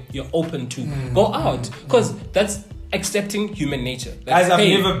relationship where you're open to go out, because that's accepting human nature. Guys, I've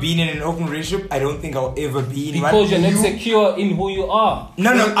never been in an open relationship. I don't think I'll ever be in one. Because you're not secure in who you are.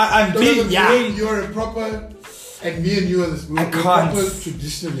 No, I'm being. Yeah. You're a proper. And me and you are proper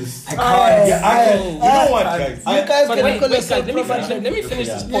traditionalists. I can't. You know what, guys? You guys let me finish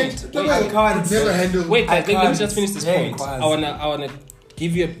this point. I can't never handle. Wait, let me just finish this point. I wanna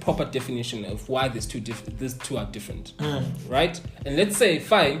give you a proper definition of why these two are different, right? And let's say,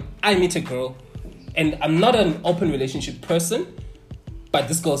 fine, I meet a girl, and I'm not an open relationship person, but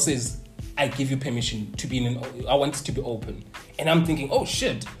this girl says, I give you permission to be I want it to be open, and I'm thinking, oh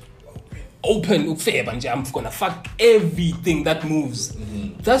shit. Open, I'm gonna fuck everything that moves.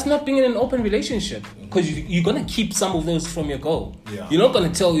 That's not being in an open relationship, because you're gonna keep some of those from your girl. Yeah. You're not gonna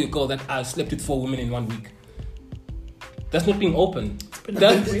tell your girl that I slept with 4 women in 1 week. That's not being open.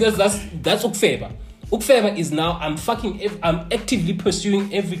 That's ukfeba. Ukfeba is now I'm actively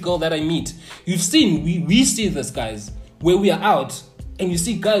pursuing every girl that I meet. You've seen we see this, guys, where we are out. And you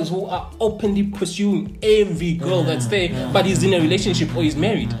see guys who are openly pursuing every girl that's there, but he's in a relationship or he's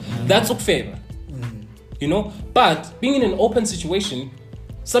married. That's ukfeba. You know? But being in an open situation,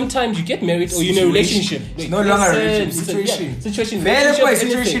 sometimes you get married or you're in a relationship. It's no longer a relationship. Situation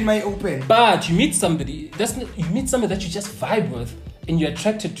might open. But you meet somebody, you meet somebody that you just vibe with and you're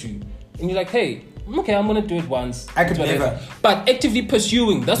attracted to. And you're like, hey, okay, I'm gonna do it once. I could never. But actively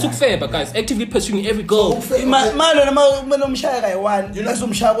pursuing, that's fair, but guys, actively pursuing every girl.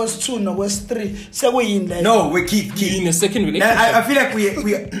 No, we keep in a second relationship. I feel like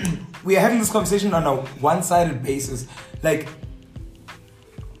we are having this conversation on a one-sided basis. Like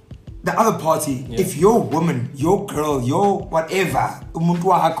the other party, if your woman, your girl, your whatever, umuntu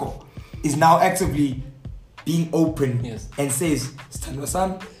wako is now actively being open and says, if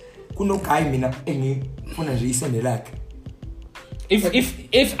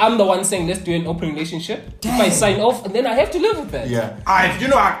I'm the one saying let's do an open relationship, if I sign off, then I have to live with that. Yeah. I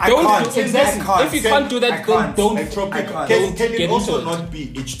can't. If you can't do that, then don't. Can it also not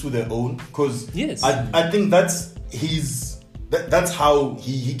be each to their own? Because I think that's that's how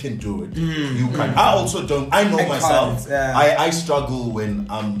he can do it. You can. I also don't. I know myself. I struggle when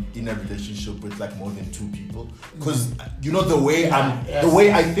I'm in a relationship with like more than 2 people, because you know the way the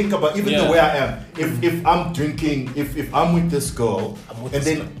way I think about the way I am. If I'm drinking, if I'm with this girl and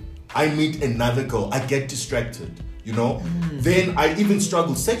then I meet another girl, I get distracted. You know, then I even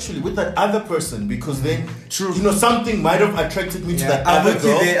struggle sexually with that other person, because then, you know, something might have attracted me to that other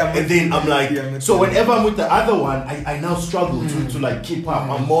girl, and then I'm like, so whenever I'm with the other one, I now struggle to like keep up.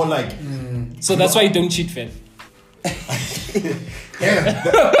 I'm more like, so that's why you don't cheat, fam. That's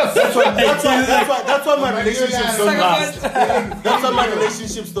why my relationships don't last. That's why my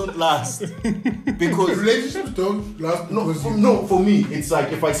relationships don't last. Because relationships don't last. No, for me, it's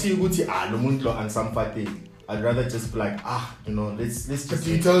like if I see Uguti Lomuntlo and some thing, I'd rather just be like, you know, let's just. But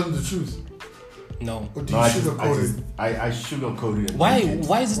do you tell them the truth? No. Or do you sugarcoat it? I sugarcoat it.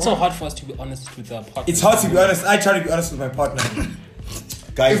 Why is it so hard for us to be honest with our partner? It's hard to be honest. I try to be honest with my partner.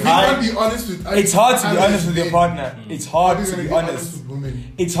 Guys, If you can't be honest with, It's hard to be honest with your men, partner. It's hard how are you to gonna be be honest. with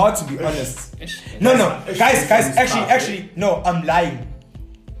women? It's hard to be honest. No, guys, actually, no, I'm lying.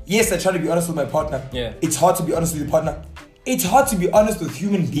 Yes, I try to be honest with my partner. Yeah. It's hard to be honest with your partner. It's hard to be honest with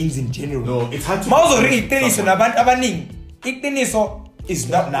human beings in general. No, it's hard to. Iqiniso is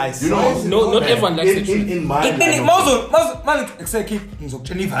not nice. You know, not everyone likes the truth. In my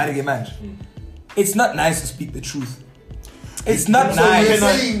it's not nice to speak the truth. It's not So nice. you're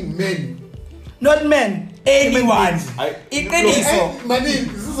saying men. Not men. Anyone. Hey, my name,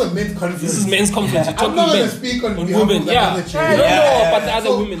 this is a men's conference. This is men's conference. You're I'm talking not going to men. speak on On behalf women, of the yeah. other I children. don't know about the So,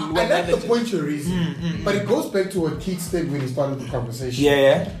 other women. I like the point you're raising, but it goes back to what Keith said when he started the conversation.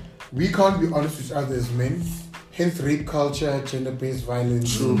 Yeah. We can't be honest with each other as men. Hence, rape culture, gender-based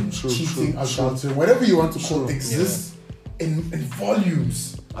violence, cheating, adultery, whatever you want to call it, exists in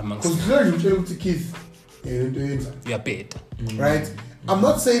volumes. Amongst Because you to Keith, we are bad. right? I'm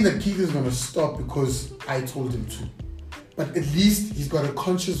not saying that Keith is going to stop because I told him to, but at least he's got a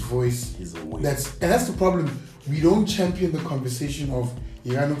conscious voice. He's aware. That's the problem. We don't champion the conversation of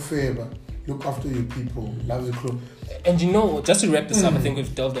you gotta look fair, but look after your people, love the club. And you know, just to wrap this up, I think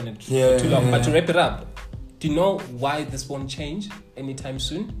we've delved on it for too long. But to wrap it up, do you know why this won't change anytime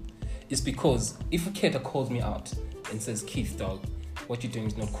soon? It's because if a kid calls me out and says, Keith, dog, what you're doing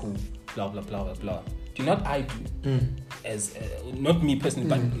is not cool, blah, blah, blah, blah, blah. Do not I do, as not me personally,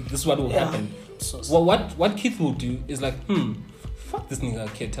 but this is what will happen. Well, what Keith will do is like, fuck this nigga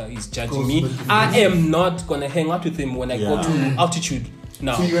Keta, he's judging me. I am not gonna hang out with him when I go to altitude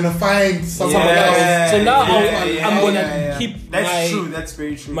now. So you're gonna find someone else. So now I'm gonna yeah. keep That's true. That's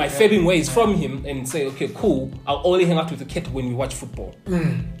very true. my fabbing ways from him and say, okay, cool, I'll only hang out with the kid when we watch football.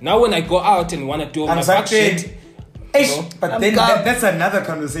 Now when I go out and want to do my fuck shit, but then that's another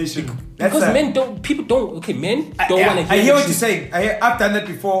conversation. because men don't want to hear. I hear what you're saying. I've done that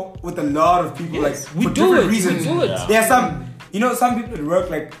before with a lot of people. Yes, like we for do different it, reasons. we do it. Yeah. There are some people at work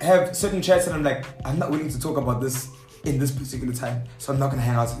like have certain chats, and I'm like, I'm not willing to talk about this in this particular time, so I'm not gonna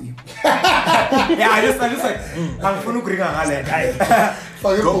hang out with you. I just like I'm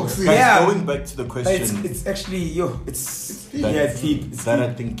Going back to the question. It's actually it's deep. That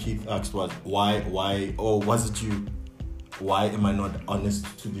I think Keith asked was why or was it you? Why am I not honest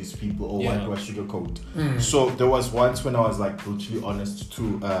to these people, or why do I sugarcoat? So there was once when I was like brutally honest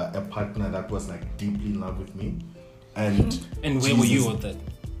to a partner that was like deeply in love with me, and where were you with that?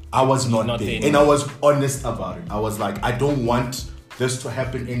 I was not there, there. and I was honest about it. I was like, I don't want this to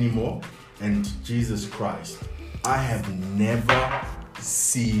happen anymore. And Jesus Christ, I have never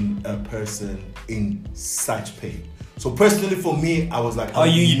seen a person in such pain. So personally, for me, I was like, are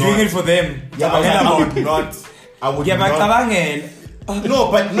you doing it for them? Yeah, I would not. No,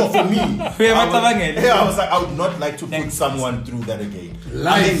 but no, for me. I was like, I would not like to put someone through that again.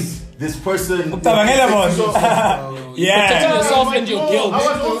 Lies. This person. Protecting yourself and your guilt.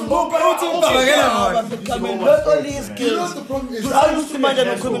 Not only his You know skills. the problem is I used to imagine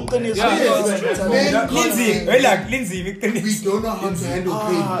a criminal thing. Lindsay, we don't know how to handle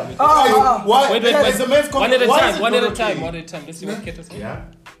pain. Why? Wait. As a man's One at a why is it time. One at not a time. okay? One at a time. Let's see what Keta says. Yeah.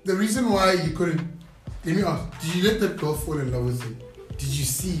 The reason why you couldn't, let me ask, did you let that girl fall in love with you? Did you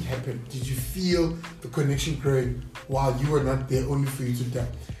see it happen? Did you feel the connection growing while you were not there, only for you to die?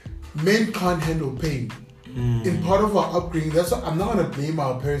 Men can't handle pain. In part of our upbringing, that's what, I'm not gonna blame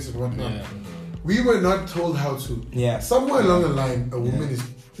our parents and whatnot. Yeah. We were not told how to. Yeah. Somewhere along the line, a woman is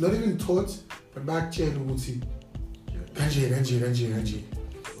not even taught, but back chair Ganji.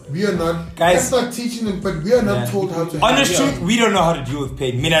 We are not, guys, that's not teaching them, but we are not told how to. Honest truth, we don't know how to deal with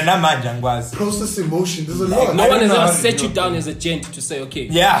pain. Process emotion. There's a lot. No one has ever set you down as a gent to say, okay,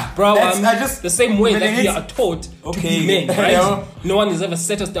 bro, the same way that we are taught to be men, right? No one has ever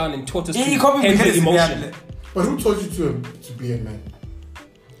set us down and taught us to handle emotion. But who taught you to be a man?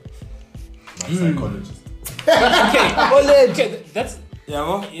 My psychologist. Okay,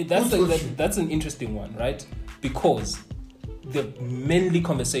 that's an interesting one, right? Because the manly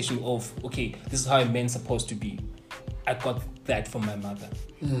conversation of, okay, this is how a man's supposed to be, I got that from my mother.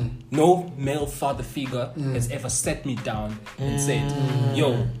 No male father figure has ever sat me down and said,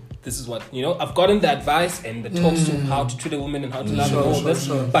 yo, this is what, I've gotten the advice and the talks to how to treat a woman and how to love and all this,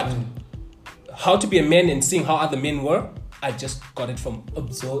 but how to be a man and seeing how other men were, I just got it from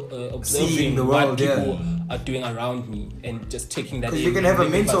observing the world, what people are doing around me and just taking that in. Because you can have a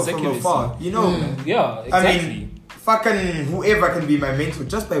mentor from afar, Yeah, exactly. I mean, fucking whoever can be my mentor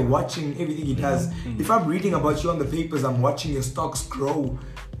just by watching everything he does. If I'm reading about you on the papers, I'm watching your stocks grow.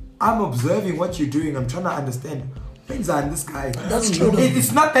 I'm observing what you're doing. I'm trying to understand. When's this guy? That's true.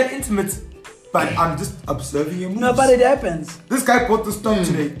 It's not that intimate, but I'm just observing your moves. No, but it happens. This guy bought the stock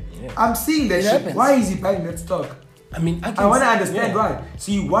today. Yeah. I'm seeing that It shit. happens. Why is he buying that stock? I mean, I want to understand why.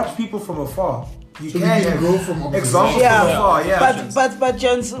 So you watch people from afar. You So can we can have grow from observation. examples from afar. Yeah. But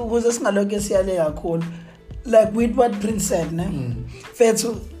Jens, was this ngaloke siyale kakhulu. Like with what Prince said, ne?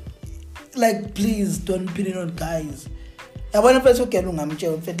 Fethu, like please don't put it on guys. Yabona fethu ke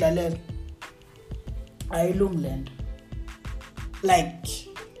ungamtshela mfethu lalela. Ayilungland. Like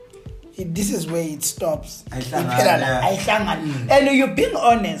this is where it stops. Ayihlangana. And you're being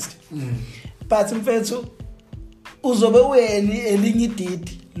honest. But mfethu uzobe elinye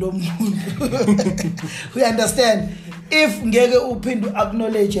ididi lo muntu. We understand. If ngeke uphinde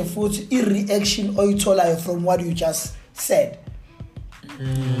acknowledge futhi i-reaction oyitholayo from what you just said.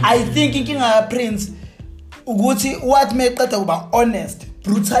 I think inkinga ya Prince ukuthi what meqeda kuba honest,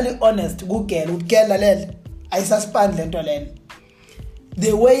 brutally honest kugela ukugela lele ayisasipand lento lena.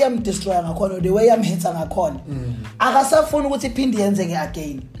 The way I'm destroying ngakhona, the way I'm hitting ngakhona. Akasafuna ukuthi iphinde yenzeke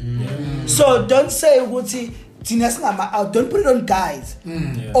again. So don't say ukuthi thina singama out, don't put it on guys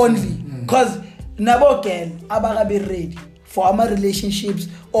only because nabo girl abakabe ready for our relationships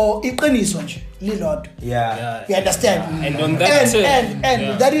or iqiniso nje lilodwa. Yeah. You understand? And on that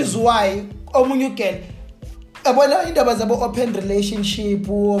and that is why omunye girl abona indaba zabo open relationship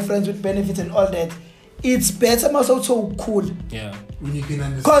or friends with benefits and all that, it's better maso so cool. Yeah. When you can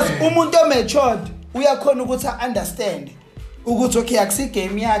understand. Because umuntu omatured uyakhona ukuthi understand ukuthi okay akusi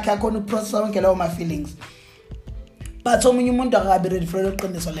game yakhe akhona uprocess wonke lawo my feelings. But omunye umuntu akabe ready for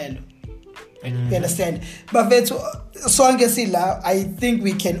iqiniso lelo. You understand? But sonke sila, I think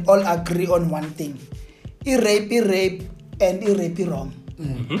we can all agree on one thing. I-rape and i-rape wrong.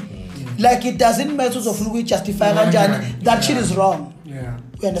 Like it doesn't matter if we justify that shit is wrong. Yeah.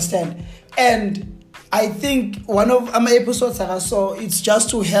 You understand? And I think one of my episodes I saw, it's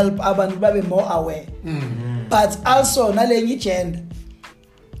just to help abantu babe more aware. But also nalenye gender,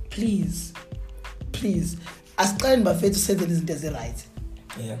 please asiqale bafethu senze izinto ezi-right.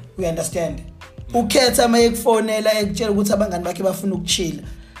 Yeah. We understand. Ukhetha maye kufonela ekutshela ukuthi abangani bakhe bafuna ukuchilla.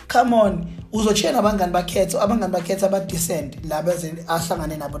 Come on, uzochela abangani bakhetha aba decent laba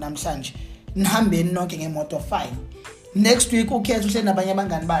ahlangane nabo namhlanje. Nihambeni nonke ngemoto 5. Next week ukhetha uhle nabanye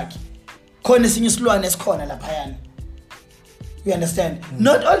abangani bakhe. Khona esinye isilwane esikhona lapha yana. You understand?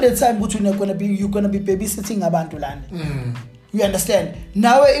 Not all the time ukuthi you're gonna be babysitting abantu lana. You understand?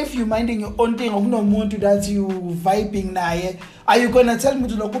 Now if you minding your own thing, okunomuntu that you vibing naye, are you gonna tell me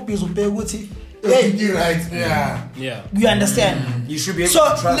to lokho busy ubheka ukuthi Hey, you're right. Yeah. you understand? You should be able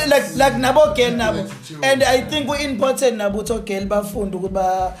So to trust. like nabo girl nabo, and I think we important nabo to girl bafunda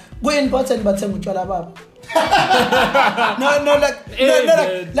ukuthi we important bathenga utshwala babo.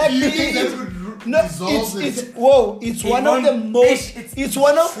 It's one of the most.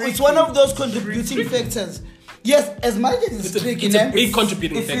 It's one of those contributing factors. Yes, as much as it's tricky, it's a big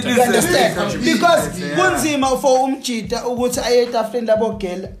contributing factor. you understand? Because kunzima for umchita ukuthi ayeta friend abo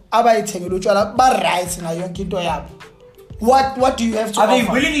girl abayithengela utshwala ba right ngayo yonke into yabo. What do you have to Are offer?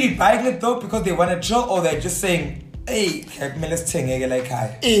 they willingly buying it though because they want to chill, or they're just saying, hey, let's take it like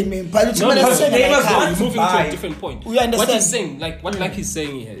high? But No, let's say they like must how. want moving to buy. a different point. We understand. What he's saying, like he's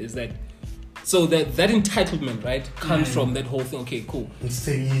saying here is that, so that entitlement, right, comes from that whole thing. Okay, cool. It's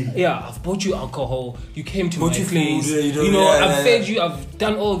saying Yeah, I've bought you alcohol. You came to Bought my you food, place. you know, I've fed you. I've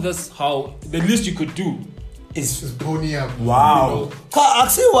done all this. How the least you could do It's it's pony up. wow.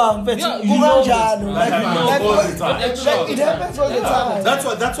 Akusiwa mfethu Yeah, you know kunganjalo. this. Like, You know like, all the time. like, it happens all the time.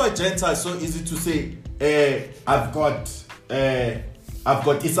 That's why gents are so easy to say. I've got a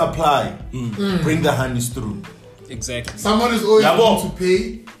supply. Bring the honeys through. exactly. Someone is always Yeah, going to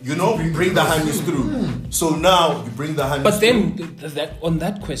pay. You know, bring the honeys through. So now you bring the honeys. But then through. that on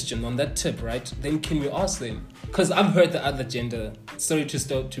that question, on that tip, right? Then can we ask them? Because I've heard the other gender. Sorry to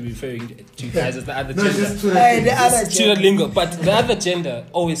start to referring to you guys as the other No, gender. just to The other To the lingo, but the other gender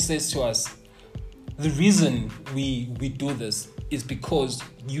always says to us, the reason we do this is because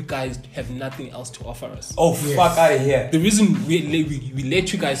you guys have nothing else to offer us. Oh, fuck out of here. The reason we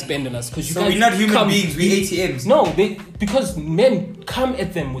let you guys spend on us because you So guys we're not human come- beings, we're ATMs. No, because men come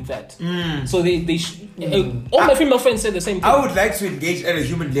at them with that. So they all my female friends say the same thing. I would like to engage at a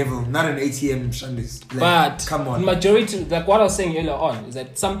human level, not an ATM Shandis. Like, But come on. majority, like what I was saying earlier on, is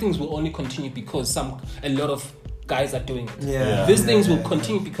that some things will only continue because a lot of guys are doing it. Yeah. These Yeah, things will yeah,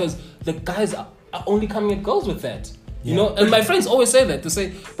 continue because the guys are only coming at girls with that. You know, and my friends always say that. They say,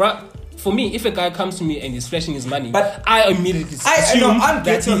 bruh, for me, if a guy comes to me and he's flashing his money, But I immediately I know, assume I'm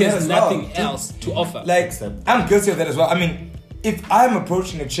that guilty he of that has as well. nothing else to offer. Like, I'm guilty of that as well. I mean, if I'm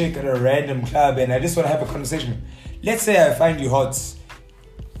approaching a chick at a random club and I just want to have a conversation, let's say I find you hot.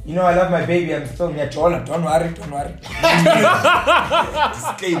 You know, I love my baby. I'm still near Chola. Don't worry.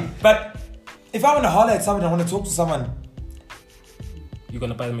 But if I want to holler at someone, I want to talk to someone. You're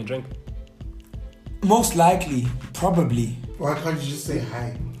gonna buy them a drink? Most likely, probably. Why can't you just say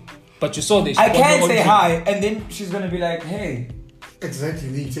hi? But you saw this. I can't say hi, and then she's gonna be like, "Hey." Exactly.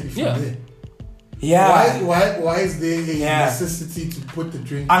 Then you take it from there. Yeah. Why is there a necessity to put the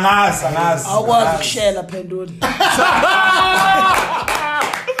drink? Angas. Awukwazi ukushela phendula.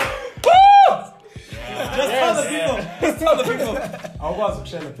 Just tell the people. Awukwazi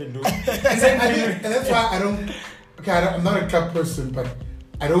ukushela phendula. And that's why I don't. Okay, I'm not a club person, but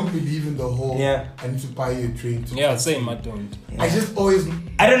I don't believe in the whole. Yeah. I need to buy you a drink. Same. I don't. I just always.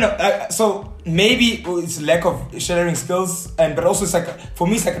 I don't know. So maybe it's lack of sharing skills, but also it's like for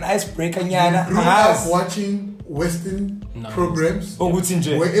me it's like an icebreaker. Grew up watching Western programs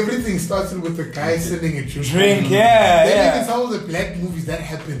where everything started with the guy sending a drink. Then in some of the black movies that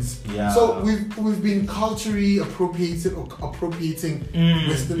happens. Yeah. So we've been culturally appropriating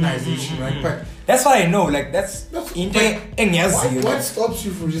westernization, right? But that's why I know, like that's what stops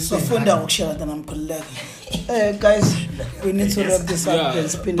you from just saying hi? Guys, we need to wrap this up.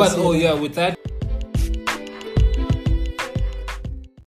 But with that.